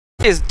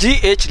Is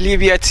GH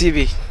Libya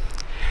TV.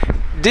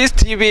 This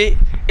TV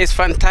is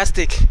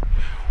fantastic.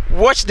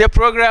 Watch the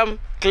program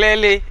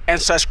clearly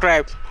and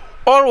subscribe.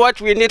 All what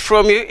we need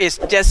from you is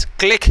just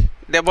click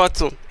the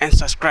button and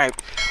subscribe.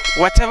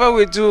 Whatever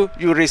we do,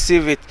 you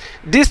receive it.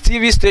 This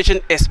TV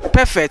station is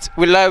perfect.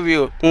 We love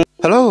you.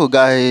 Hello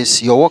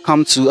guys, you're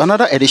welcome to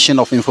another edition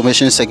of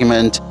information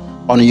segment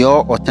on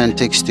your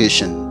authentic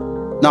station.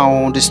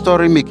 Now, the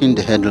story making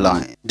the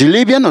headline. The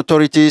Libyan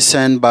authorities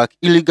send back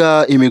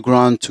illegal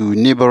immigrants to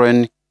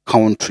neighboring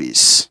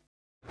countries.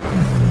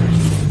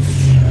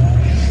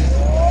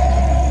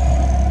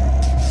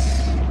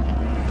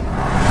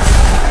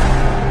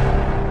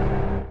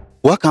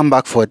 Welcome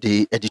back for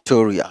the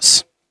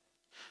editorials.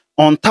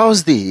 On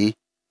Thursday,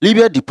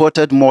 Libya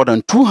deported more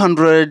than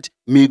 200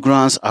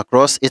 migrants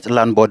across its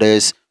land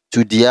borders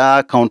to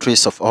their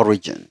countries of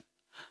origin.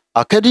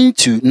 According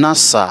to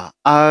Nasser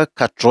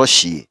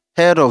al-Katroshi,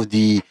 head of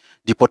the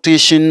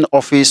deportation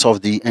office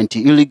of the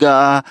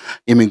anti-illegal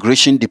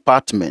immigration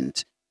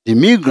department, the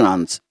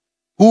migrants,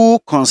 who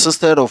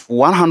consisted of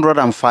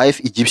 105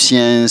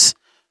 Egyptians,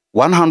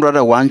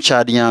 101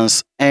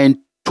 Chadians, and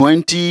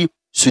 20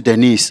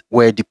 Sudanese,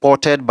 were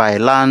deported by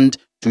land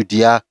to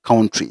their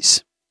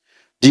countries.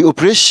 The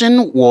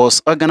operation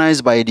was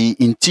organized by the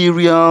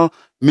Interior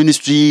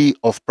Ministry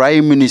of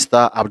Prime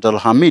Minister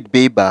Abdelhamid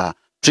Beiba,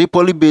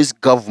 Tripoli-based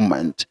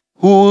government,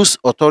 whose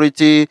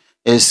authority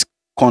is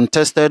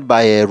contested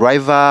by a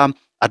rival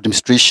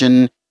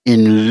administration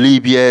in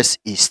Libya's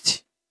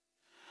east.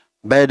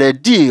 But the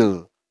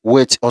deal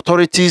with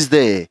authorities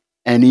there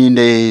and in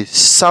the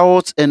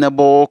south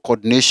enable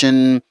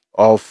coordination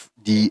of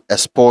the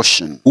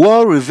expulsion.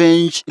 War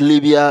Revenge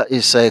Libya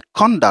is a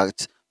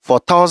conduct for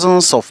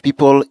thousands of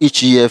people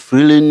each year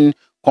fleeing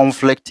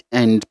conflict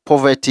and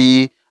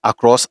poverty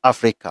across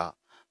Africa,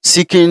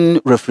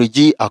 seeking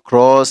refuge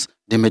across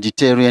the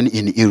Mediterranean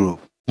in Europe.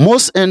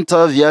 Most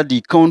enter via the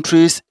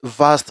country's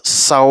vast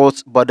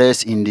south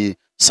borders in the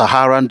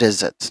Saharan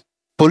desert.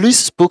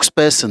 Police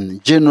spokesperson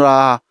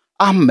General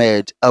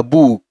Ahmed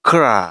Abu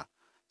Kra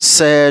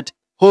said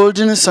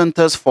holding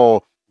centers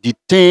for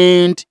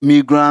detained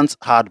migrants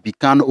had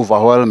become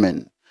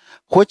overwhelming,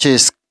 which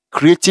is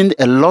creating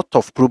a lot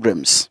of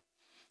problems.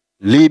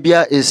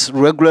 Libya is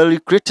regularly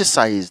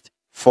criticized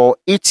for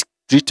its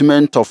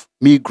treatment of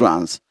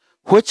migrants,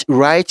 which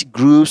right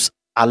groups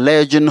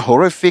alleging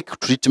horrific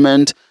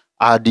treatment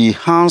at the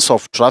hands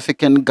of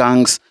trafficking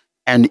gangs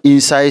and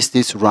inside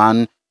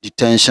state-run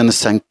detention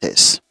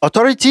centers.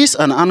 Authorities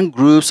and armed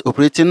groups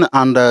operating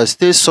under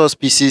state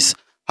auspices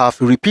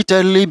have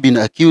repeatedly been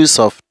accused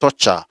of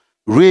torture,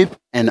 rape,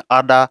 and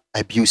other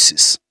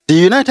abuses. The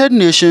United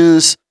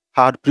Nations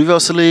had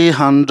previously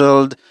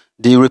handled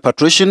the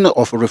repatriation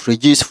of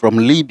refugees from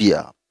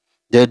Libya.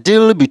 The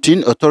deal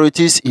between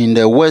authorities in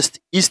the west,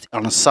 east,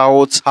 and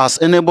south has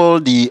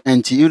enabled the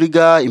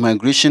Anti-Illegal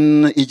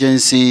Immigration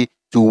Agency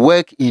to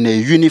work in a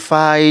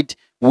unified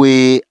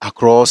way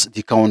across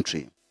the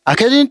country.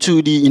 According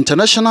to the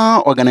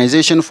International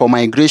Organization for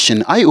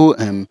Migration,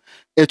 IOM,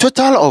 a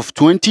total of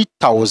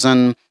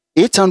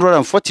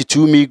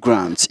 20,842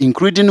 migrants,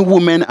 including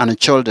women and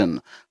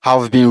children,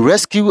 have been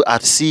rescued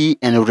at sea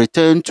and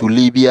returned to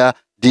Libya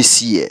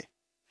this year.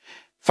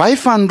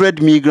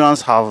 500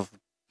 migrants have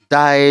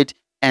died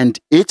and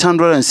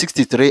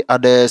 863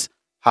 others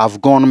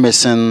have gone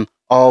missing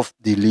off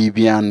the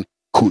Libyan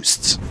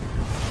coast.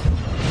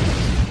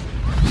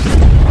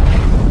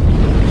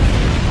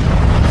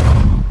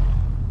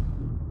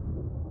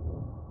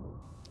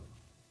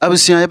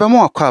 Abusia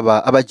yebamo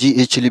akwaba aba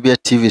GH Libya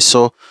TV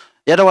so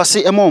yada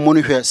wase ema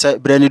omonu hwe se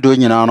brani do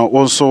nyina no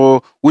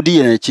wonso wodi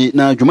yenachi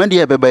na dwumade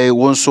yebeba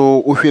wonso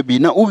ohwe bi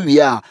na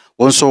owia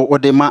wonso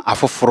wode ma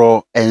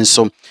afoforo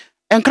enso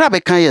enkra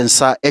bekan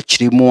yensa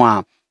ekirimu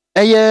a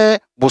eye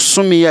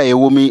bosumi ya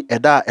ewomi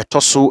eda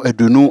etoso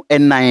adunu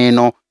enan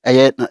no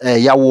eye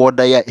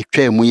yawoda ya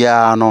etwamu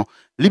ya no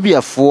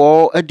Libya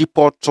for a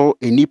deporto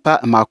enipa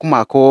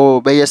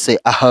makomako be yese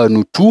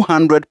ahanu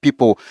 200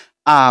 people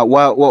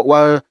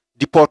wa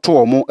deporto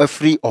omo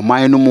afri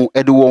oman no mu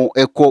ede won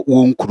ekọ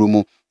won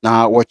kurumu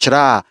na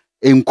wokyira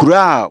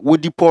enkura wo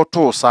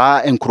deporto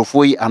saa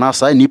enkrofo yi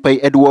anasa nipa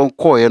ede won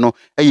koye no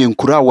eye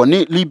enkura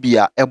woni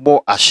Libya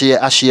ebo ahye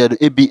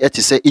ebi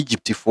etise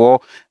Egypt for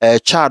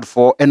Chad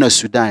for ena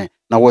Sudan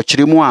na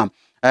wokyire mu a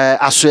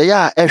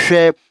asoya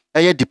ehwe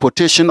eye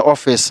deportation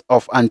office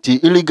of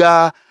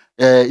anti-illegal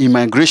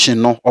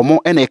immigration no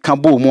omo ena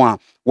ekabo mu a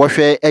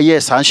wohwe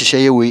eye saa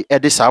nhyehyeye we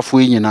ede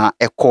saafo yi nyina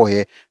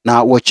ekoye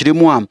na wokyire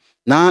mu a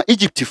na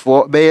Egypt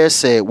for be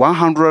say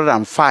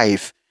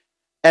 105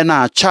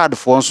 ena Chad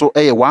for so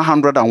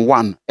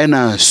 101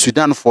 ena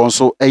Sudan for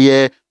so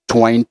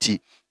 20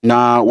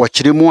 na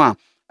wakyire mu a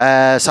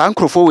saa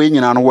nkrofo we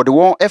nyina no wode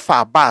won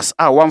efa bus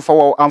a wamfa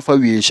amfa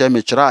wie nhye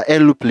mekira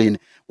airplane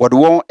wode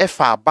won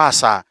efa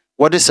bus a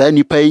wode saa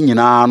nipa yi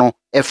nyina no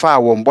efa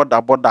won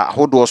boda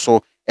hodo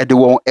so ede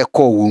won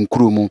ekọ won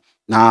krumu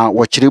na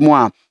wakyire mu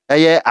a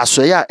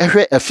asoya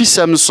ehwe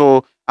afisam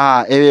so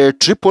a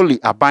Tripoli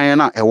aban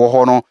na ewo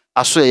ho no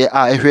asoye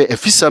a ehwe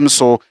afisam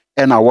so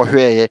ena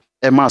wohweye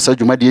ema saa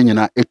dwumadie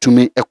nyina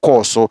etumi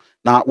ekɔ so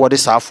na wɔde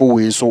saafo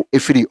we so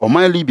efiri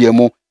ɔman Libya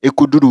mu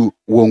ekuduru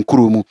wɔn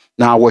kuro mu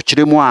na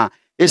wɔkyerɛ mu a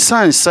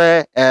esan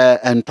sɛ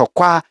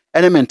ntɔkwa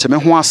ene menteme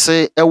ho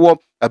ase ɛwɔ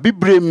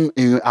abibrem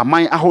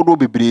aman ahodo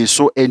bebree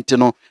so enti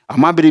no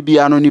amabere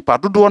bia no nipa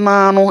dodo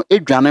na no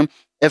edwane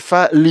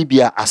efa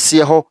Libya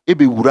ase ho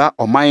ebewura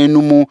ɔman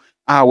no mu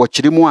a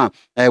wɔkyerɛ mu a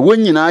wɔn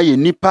nyinaa yɛ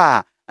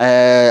nipa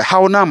a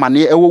haw na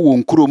amane ɛwɔ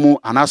wɔn kuro mu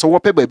anaso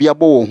wɔpɛ baabi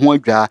abɔ wɔn ho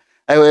adwa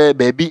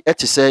baabi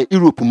ɛte sɛ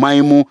Europe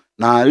man mu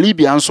na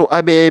Libya nso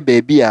abɛ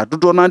baabi a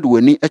dodo na de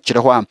wani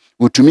ɛkyerɛ hɔ a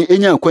wotumi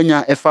enya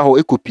akwanya ɛfa hɔ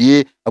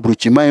ekopie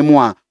abrochiman mu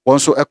a wɔn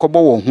nso ɛkɔbɔ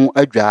wɔn ho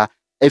adwa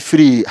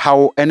efiri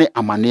haw ene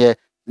amane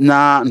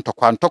na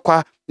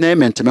ntɔkwa na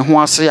menteme ho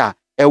ase a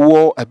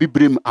ɛwɔ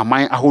abibrem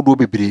aman ahodo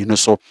bebree no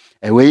so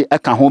ɛwei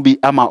aka ho bi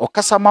ama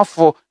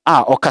ɔkasamafo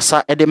a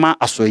ɔkasa ɛde ma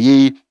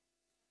asoye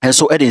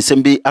enso ɛde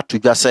nsɛm bi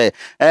atodwa sɛ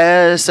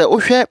sɛ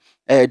ohwɛ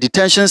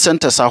detention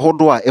centers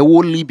ahodo a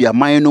ɛwɔ Libya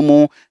man no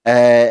mu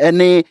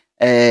ɛne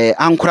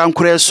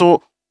ankorankora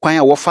so kwan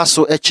a wɔfa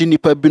so ɛkyi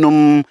nipa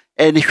binom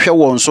ɛde hwɛ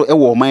wɔn so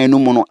ɛwɔ man no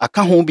mu no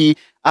aka ho bi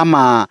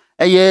ama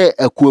ɛyɛ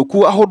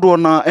akuaku ahodo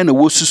na ɛna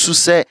wɔsusu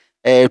sɛ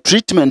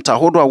treatment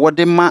ahodo a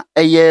wɔde ma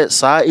ɛyɛ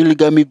saa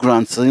illegal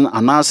migrants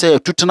anaasɛ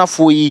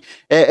tutenafo yi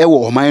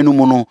ɛwɔ ɔman no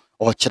mu no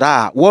ɔkyerɛ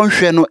a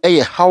wɔnhwɛ no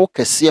ɛyɛ haw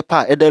kɛseɛ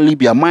pa ɛda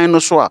Libya man no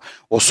so a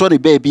ɔsɔ ne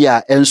baabi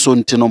a ɛnso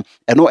nti no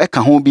ɛno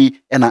ɛka ho bi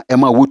ɛna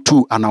ɛma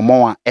wɔtu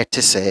anamɔn a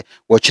ɛte sɛ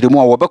wɔkyerɛ mu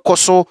a wɔbɛkɔ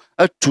so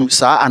atu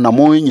saa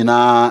anamɔn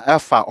nyinaa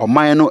ɛfa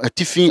ɔman no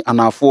atifi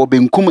anafoɔ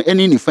benkum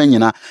ɛne nifa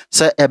nyina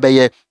sɛ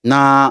ɛbɛyɛ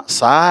na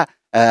saa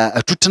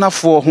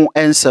atutenafoɔ ho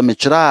ensɛm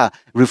kyerɛ a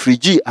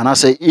refugee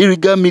anase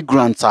illegal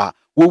migrants a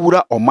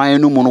wowura ɔman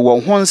no mu no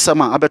wɔn ho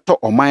nsɛm a abɛtɔ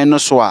ɔman no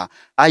so a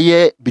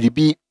ayɛ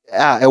biribi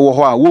a ɛwɔ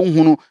hɔ a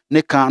wɔnhunu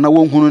ne ka na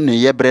wɔnhunu ne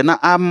yɛbrɛ na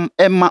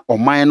ɛma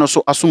ɔman no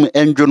so asom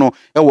ɛndwo no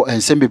ɛwɔ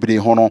nsɛm bebree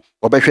ho no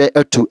wɔbɛhwɛ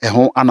atu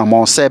ɛho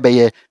anamɔ sɛ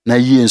ɛbɛyɛ na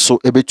yie nso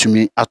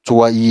ɛbɛtumi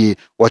atoa yie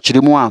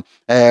wɔkyerɛ mu a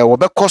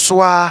wɔbɛkɔ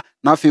so a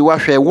na afei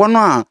wahwɛ wɔn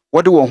a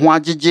wɔde wɔn ho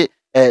agyegye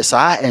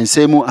saa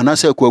ensemu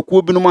anase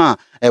akuakuo binum a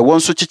wɔn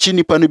so kyichi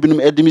nipa no binum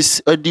adi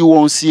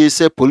wɔn sie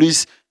sɛ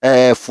police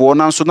for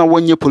nanso na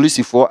wɔnyɛ police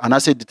for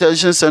anase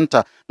detention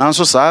center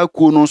nanso saa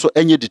akuo no so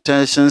enye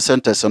detention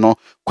centers no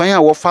kwan a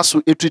wɔfa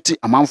so etuti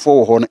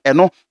amanfo wɔ hɔ no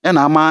ɛno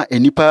ɛna ama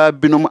enipa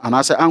binum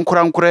anase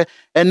ankorankore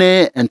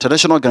ene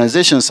international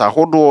organizations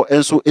ahodo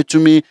enso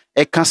etumi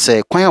ɛka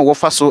sɛ kwan a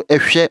wɔfa so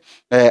ɛhwɛ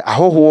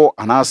ahoho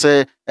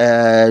anase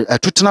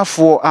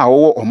atutenafo a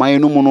wɔwɔ ɔman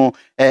no mu no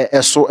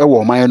ɛso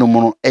ɛwɔ ɔman no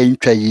mu no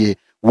ɛntwa yie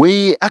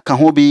we aka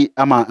ho bi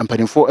ama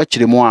mpanimfo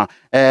akyire mu a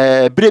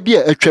bere bi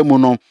a atwa mu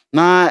no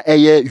na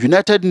ɛyɛ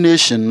United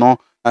Nations no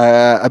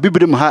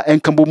abibrem ha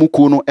enkambo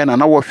muku no ɛna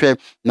na wɔhwɛ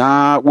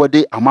na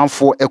wɔde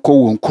amanfo ɛkɔ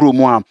wɔn kuro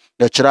mu a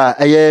ɛkyerɛ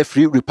ɛyɛ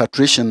free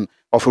repatriation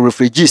of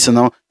refugees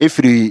no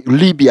efiri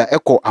Libya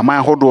ɛkɔ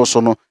aman hodo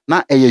so no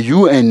na ɛyɛ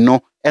UN no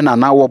ɛna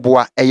na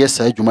wɔboa ɛyɛ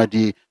saa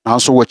dwumadi na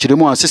nso wɔkyerɛ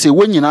mu a sese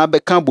wɔn nyinaa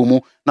bɛka bɔ mu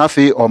na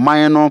afei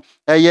ɔman no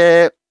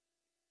ɛyɛ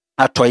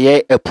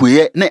atoye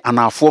epuye ne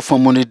anafo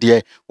famu ne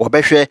de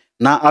wɔbɛhwɛ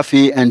na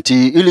afei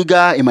anti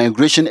illegal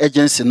immigration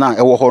agency na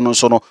ɛwɔ hɔ no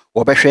so no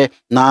wɔbɛhwɛ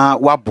na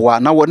waboa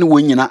na wɔne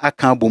wɔn nyina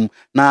aka bom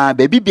na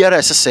baabi biara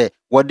ɛsɛ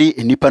wɔde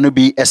enipa no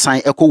bi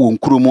ɛsan ɛkɔ wɔn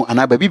kuro mu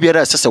ana baabi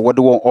biara ɛsɛ wɔde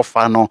wɔn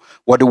ɔfa no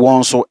wɔde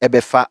wɔn so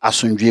ɛbɛfa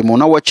asondwe mu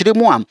na wɔkyerɛ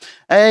mu a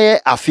ɛyɛ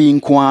afei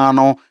nkoa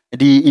no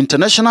the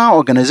International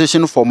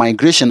Organization for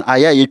Migration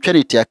aya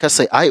yetwereti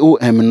akase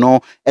IOM no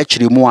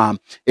ekyire mu a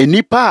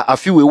enipa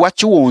afiwe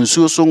wache won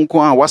nsuo so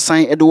nko a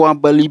wasan ede wa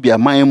ba Libya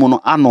man mu no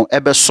ano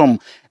ebesom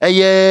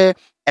eye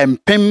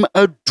empem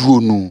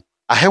aduonu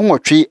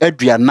ahenwotwe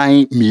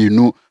aduanan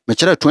mienu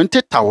mekere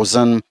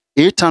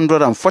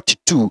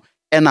 20,842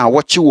 ena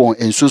wache won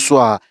nsuo so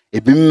a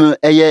ebim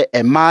eye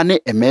ema ne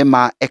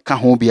emema eka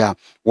ho bia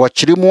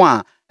wɔkyere mu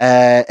a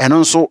eno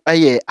nso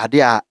eye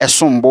ade a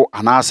esombo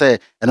anase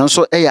eno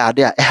nso eye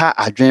ade a eha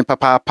adwen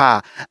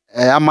papa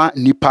ama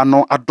nipa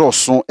no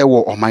adoso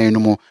ewo oman no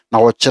mu na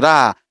wɔkyerɛ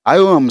a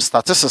IOM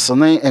statistics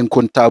ne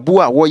enkontabu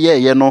a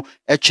wɔyɛɛ no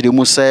ɛkyerɛ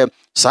mu sɛ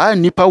saa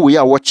nipa we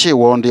a wɔkye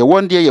wɔn de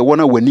ye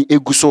wɔn a wani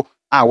egu so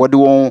a wɔde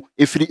wɔn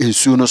efiri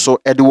ensuo no so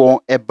ɛde wɔn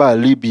ɛba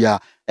Libya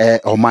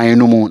oman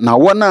no mu na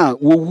wɔn a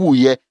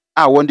wɔwuye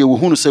a wɔn de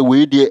wɔhunu sɛ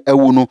we de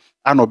ewu no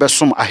ano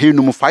besom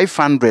ahenum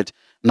 500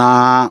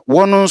 na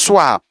wɔn nso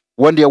a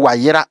wɔn de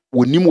wayera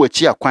wonim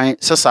wachi akwan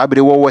sɛ saa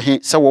bere wɔwɔ he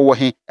sɛ wɔwɔ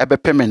he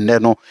ɛbɛpem nnɛ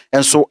no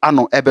enso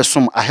ano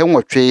ɛbɛsom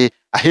ahenwɔtwe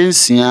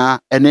ahensia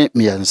ene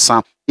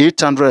miɛnsa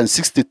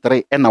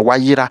 863 ɛna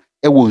wayera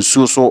ɛwɔ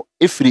nsuo so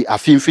efiri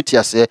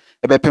afimfitiase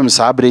ɛbɛpem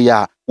saa bere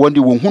ya wɔn de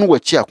wɔhunu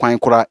wachi akwan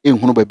kora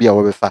ehunu ba bi a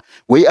wɔbɛfa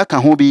wei aka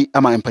ho bi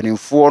ama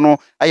mpanimfoɔ no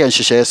ayɛ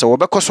nhyehyɛ sɛ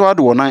wɔbɛkɔ so ade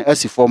wɔnan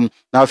asifom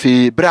na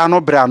afi bere ano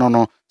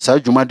no saa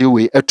dwumade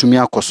we atumi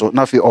akoso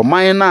na fe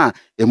oman na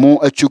emu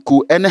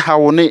achuku ene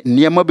hawo ne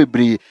niema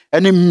bebre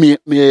ene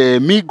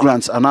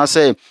migrants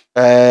anase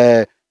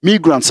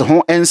migrants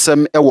ho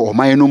ensem ewo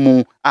oman no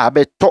mu a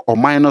beto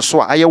oman no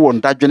so aye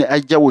won dadwene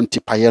agye won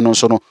tipaye no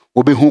so no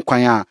obehu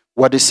kwan a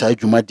wode saa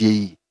dwumade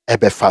yi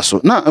ebefa so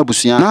na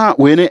abusua na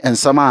we ne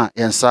ensama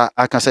yensa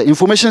aka say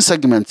information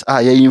segment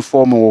a ye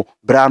inform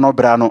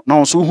brano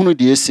na so hunu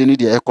de esi ne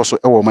de ekoso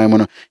ewo man mu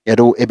no ye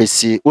do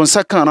ebesi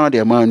wonsa kan na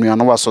de ma nua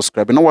na wa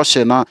subscribe na wa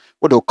share na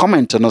wo de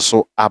comment no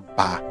so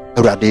aba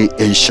awurade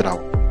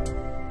enhyirawo.